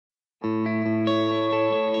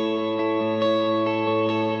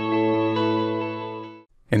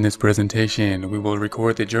In this presentation, we will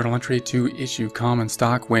record the journal entry to issue common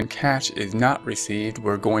stock. When cash is not received,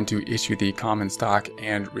 we're going to issue the common stock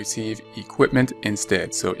and receive equipment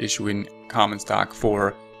instead. So issuing common stock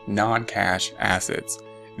for non-cash assets.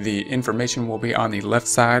 The information will be on the left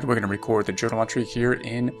side. We're going to record the journal entry here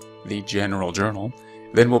in the general journal.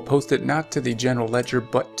 Then we'll post it not to the general ledger,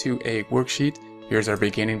 but to a worksheet. Here's our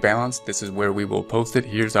beginning balance. This is where we will post it.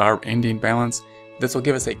 Here's our ending balance. This will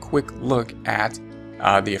give us a quick look at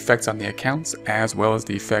the effects on the accounts as well as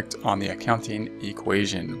the effect on the accounting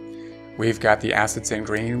equation. We've got the assets in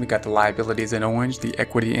green, we got the liabilities in orange, the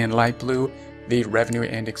equity in light blue, the revenue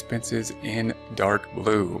and expenses in dark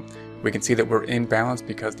blue. We can see that we're in balance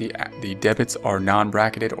because the debits are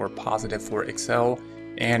non-bracketed or positive for Excel,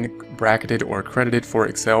 and bracketed or credited for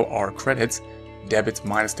Excel are credits. Debits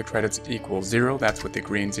minus the credits equals 0. That's what the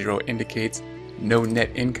green 0 indicates. No net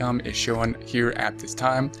income is shown here at this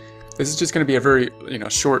time. This is just going to be a very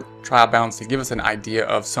short trial balance to give us an idea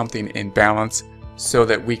of something in balance so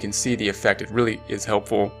that we can see the effect. It really is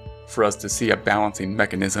helpful for us to see a balancing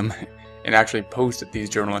mechanism and actually post these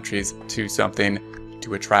journal entries to something,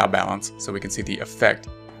 to a trial balance, so we can see the effect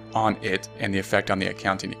on it and the effect on the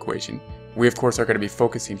accounting equation. We of course are going to be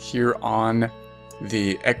focusing here on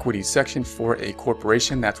the equity section for a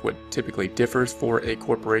corporation. That's what typically differs for a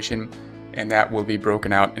corporation, and that will be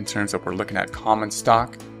broken out in terms of we're looking at common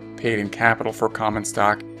stock, paid in capital for common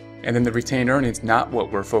stock, and then the retained earnings, not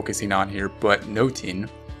what we're focusing on here, but noting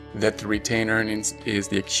that the retained earnings is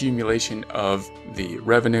the accumulation of the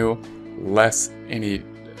revenue less any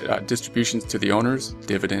distributions to the owners,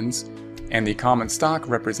 dividends, and the common stock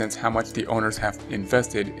represents how much the owners have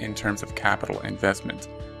invested in terms of capital investment.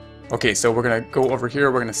 Okay, so we're going to go over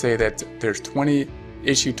here. We're going to say that there's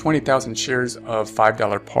issued 20,000 shares of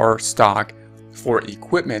 $5 par stock for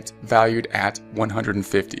equipment valued at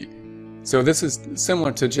 $150. So this is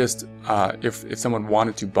similar to just if someone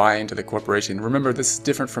wanted to buy into the corporation. Remember, this is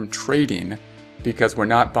different from trading because we're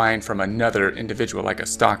not buying from another individual like a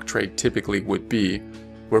stock trade typically would be.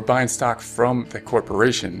 We're buying stock from the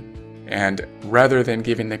corporation, and rather than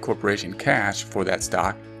giving the corporation cash for that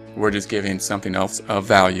stock, we're just giving something else of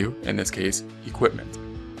value, in this case, equipment.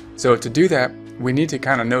 So to do that, we need to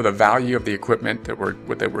kind of know the value of the equipment that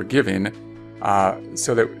we're giving,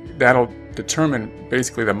 so that'll determine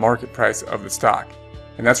basically the market price of the stock.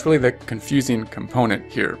 And that's really the confusing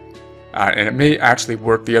component here. And it may actually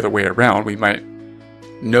work the other way around. We might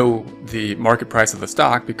know the market price of the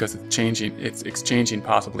stock because it's exchanging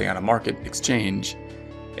possibly on a market exchange,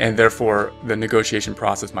 and therefore the negotiation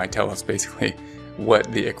process might tell us basically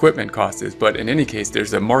what the equipment cost is. But in any case,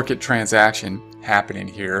 there's a market transaction happening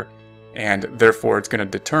here, and therefore it's going to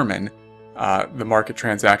determine the market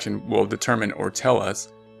transaction will determine or tell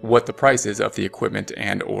us what the price is of the equipment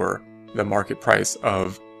and or the market price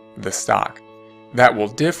of the stock. That will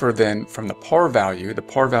differ then from the par value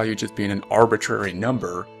just being an arbitrary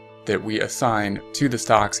number that we assign to the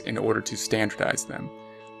stocks in order to standardize them.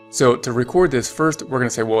 So to record this, first we're going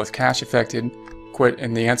to say, well, is cash affected?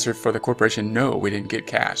 And the answer for the corporation, no, we didn't get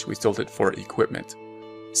cash. We sold it for equipment.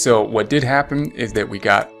 So what did happen is that we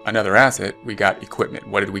got another asset. We got equipment.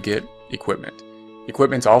 What did we get? Equipment.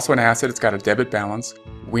 Equipment's also an asset. It's got a debit balance.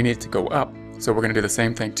 We need it to go up. So we're going to do the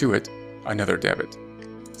same thing to it, another debit.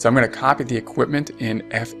 So I'm going to copy the equipment in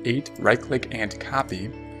F8, right click and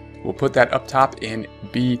copy. We'll put that up top in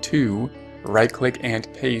B2, right click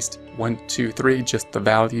and paste 1, 2, 3, just the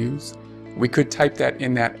values. We could type that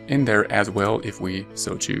in there as well if we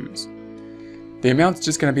so choose. The amount's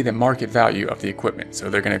just going to be the market value of the equipment. So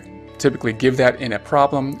they're going to typically give that in a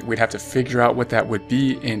problem. We'd have to figure out what that would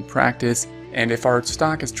be in practice. And if our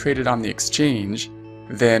stock is traded on the exchange,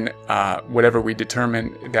 then whatever we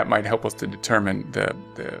determine, that might help us to determine the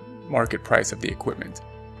market price of the equipment.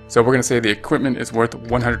 So we're going to say the equipment is worth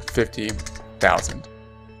 $150,000.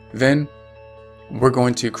 Then we're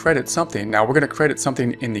going to credit something. Now we're going to credit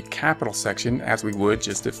something in the capital section as we would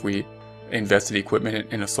just if we invested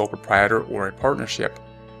equipment in a sole proprietor or a partnership.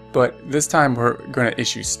 But this time we're going to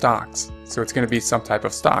issue stocks. So it's going to be some type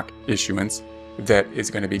of stock issuance that is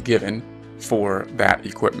going to be given for that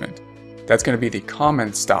equipment. That's going to be the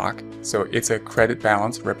common stock. So it's a credit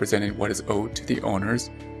balance representing what is owed to the owners.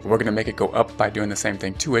 We're going to make it go up by doing the same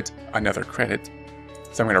thing to it, another credit.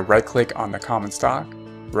 So I'm going to right click on the common stock,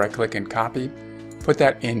 right click and copy. Put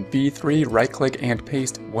that in B3, right click and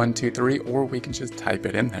paste 1, 2, 3, or we can just type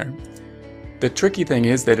it in there. The tricky thing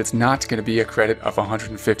is that it's not going to be a credit of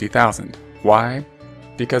 $150,000. Why?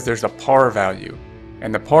 Because there's a par value,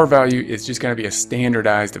 and the par value is just going to be a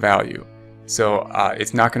standardized value. So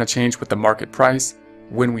it's not going to change with the market price.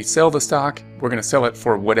 When we sell the stock, we're going to sell it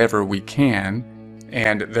for whatever we can,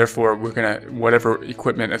 and therefore we're gonna, whatever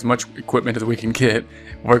equipment, as much equipment as we can get,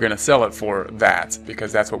 we're gonna sell it for that,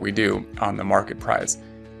 because that's what we do on the market price.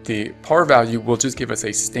 The par value will just give us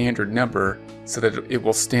a standard number so that it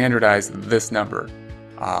will standardize this number.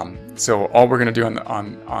 So all we're gonna do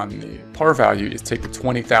on the par value is take the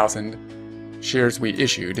 20,000 shares we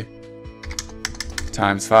issued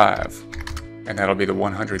times 5, and that'll be the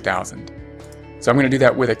 100,000. So I'm going to do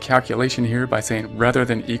that with a calculation here by saying rather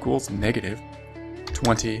than equals negative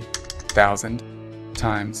 20,000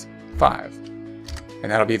 times 5,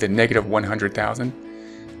 and that'll be the negative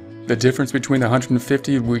 100,000. The difference between the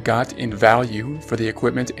 150 we got in value for the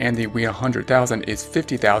equipment and the 100,000 is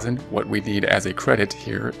 50,000, what we need as a credit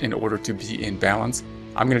here in order to be in balance.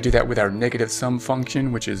 I'm going to do that with our negative sum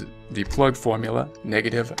function, which is the plug formula,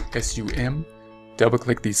 negative SUM. Double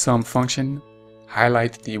click the sum function,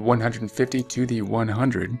 highlight the 150 to the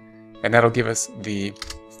 100, and that'll give us the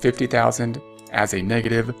 50,000 as a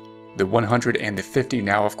negative, the 100 and the 50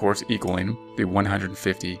 now of course equaling the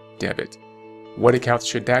 150 debit. What account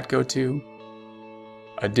should that go to?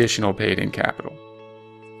 Additional paid-in capital.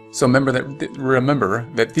 So remember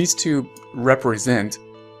that these two represent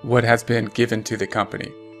what has been given to the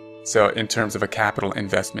company. So in terms of a capital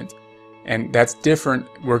investment. And that's different.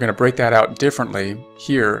 We're going to break that out differently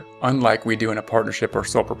here, unlike we do in a partnership or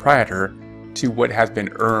sole proprietor, to what has been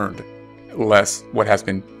earned less what has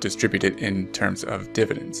been distributed in terms of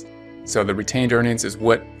dividends. So the retained earnings is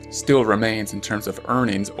what still remains in terms of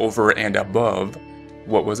earnings over and above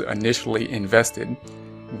what was initially invested.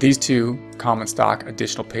 These two, common stock,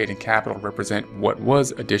 additional paid-in capital, represent what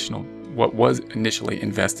was initially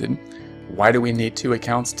invested. Why do we need two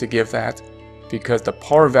accounts to give that? Because the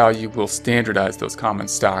par value will standardize those common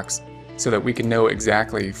stocks so that we can know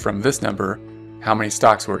exactly from this number how many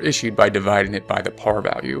stocks were issued by dividing it by the par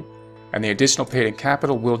value. And the additional paid-in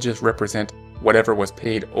capital will just represent whatever was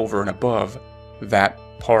paid over and above that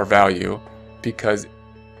par value, because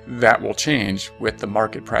that will change with the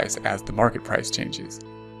market price as the market price changes.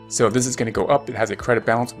 So this is going to go up. It has a credit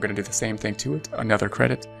balance. We're going to do the same thing to it, another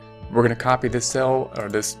credit. We're going to copy this cell, or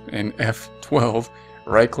this in F12,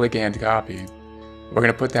 right click and copy. We're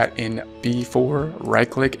going to put that in B4, right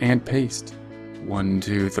click and paste. 1,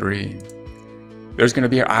 2, 3. There's going to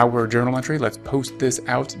be our journal entry. Let's post this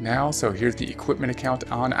out now. So here's the equipment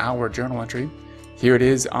account on our journal entry. Here it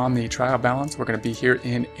is on the trial balance. We're going to be here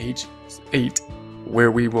in H8,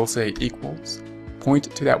 where we will say equals.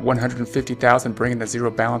 Point to that 150,000, bringing the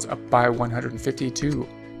zero balance up by 150 to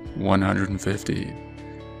 150.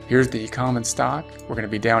 Here's the common stock. We're going to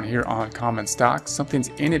be down here on common stock. Something's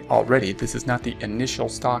in it already. This is not the initial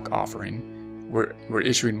stock offering. We're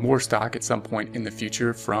issuing more stock at some point in the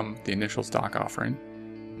future from the initial stock offering.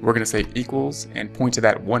 We're going to say equals and point to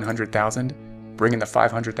that 100,000, bringing the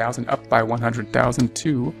 500,000 up by 100,000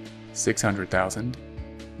 to 600,000.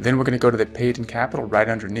 Then we're going to go to the paid-in capital right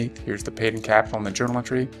underneath. Here's the paid-in capital in the journal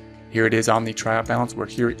entry. Here it is on the trial balance. We're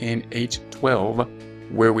here in H12,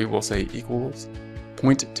 where we will say equals.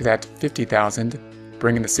 Point to that 50,000,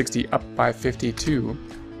 bringing the 60 up by 50 to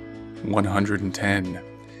 110.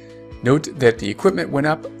 Note that the equipment went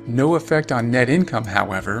up, no effect on net income,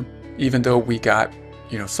 however, even though we got,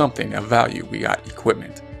 something of value. We got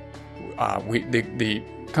equipment. The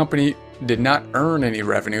company did not earn any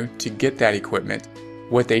revenue to get that equipment.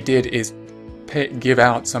 What they did is give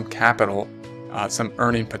out some capital, some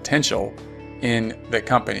earning potential in the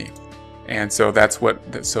company. And so that's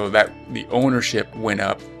so that the ownership went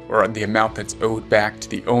up, or the amount that's owed back to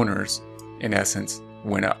the owners, in essence,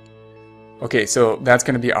 went up. Okay, so that's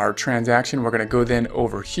going to be our transaction. We're going to go then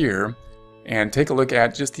over here and take a look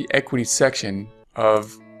at just the equity section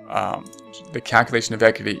of the calculation of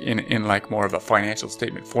equity in like more of a financial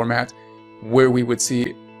statement format, where we would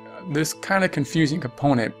see this kind of confusing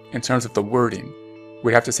component in terms of the wording.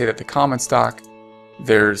 We'd have to say that the common stock,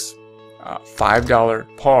 there's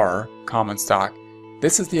 $5 par common stock.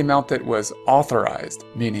 This is the amount that was authorized,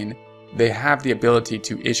 meaning they have the ability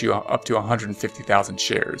to issue up to 150,000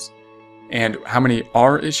 shares. And how many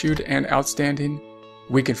are issued and outstanding?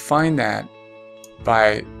 We can find that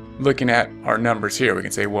by looking at our numbers here. We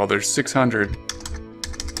can say, well, there's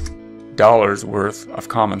 $600 worth of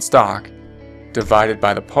common stock divided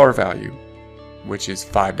by the par value, which is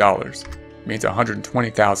 $5. Means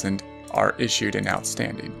 120,000 are issued and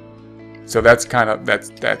outstanding. So that's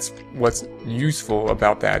what's useful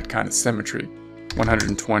about that kind of symmetry,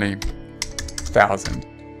 120,000.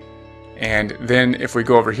 And then if we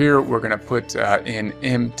go over here, we're going to put in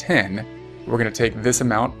M10. We're going to take this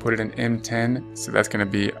amount, put it in M10. So that's going to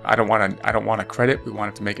be, I don't want a credit. We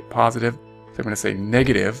want it to make it positive. So I'm going to say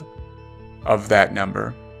negative of that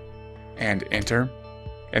number and enter.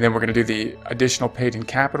 And then we're going to do the additional paid in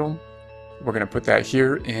capital. We're going to put that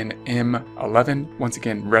here in M11, once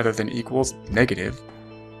again, rather than equals, negative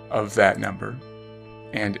of that number,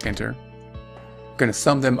 and enter. We're going to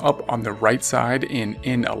sum them up on the right side in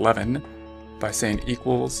N11 by saying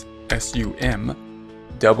equals SUM,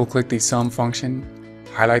 double click the sum function,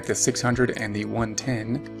 highlight the 600 and the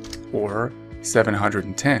 110, or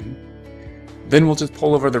 710. Then we'll just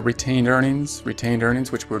pull over the retained earnings,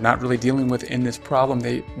 which we're not really dealing with in this problem.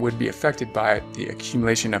 They would be affected by the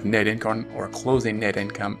accumulation of net income or closing net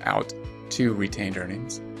income out to retained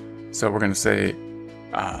earnings. So we're going to say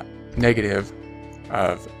negative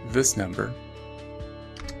of this number.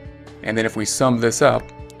 And then if we sum this up,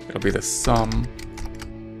 it'll be the sum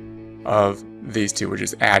of these two. We're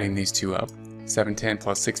just adding these two up. 710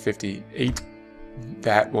 plus 658,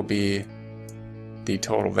 that will be the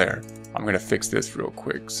total there. I'm going to fix this real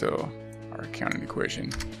quick so our accounting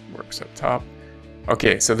equation works up top.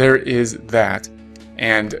 Okay, so there is that.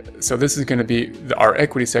 And so this is going to be our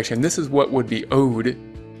equity section. This is what would be owed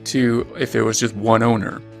to if it was just one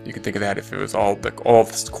owner. You can think of that if it was all the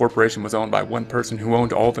corporation was owned by one person who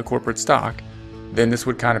owned all the corporate stock, then this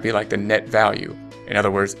would kind of be like the net value. In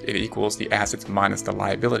other words, it equals the assets minus the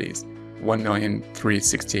liabilities,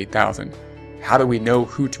 1,368,000. How do we know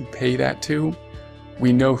who to pay that to?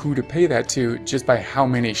 We know who to pay that to just by how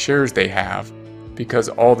many shares they have, because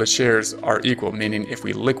all the shares are equal, meaning if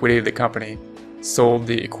we liquidated the company, sold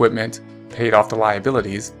the equipment, paid off the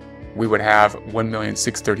liabilities, we would have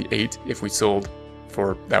 1,638,000 if we sold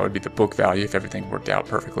for, that would be the book value if everything worked out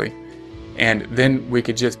perfectly. And then we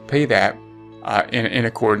could just pay that in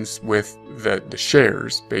accordance with the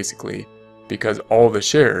shares, basically, because all the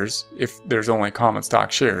shares, if there's only common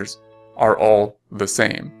stock shares, are all the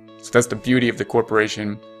same. So that's the beauty of the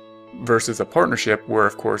corporation versus a partnership, where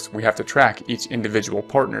of course we have to track each individual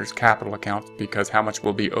partner's capital account, because how much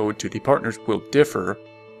will be owed to the partners will differ,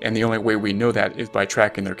 and the only way we know that is by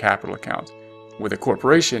tracking their capital account. With a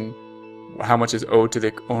corporation, how much is owed to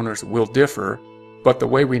the owners will differ, but the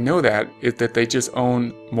way we know that is that they just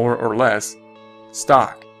own more or less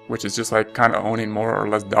stock, which is just like kind of owning more or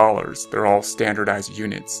less dollars. They're all standardized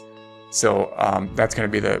units. So that's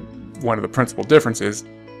going to be one of the principal differences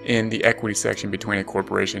in the equity section between a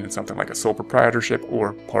corporation and something like a sole proprietorship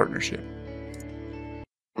or partnership.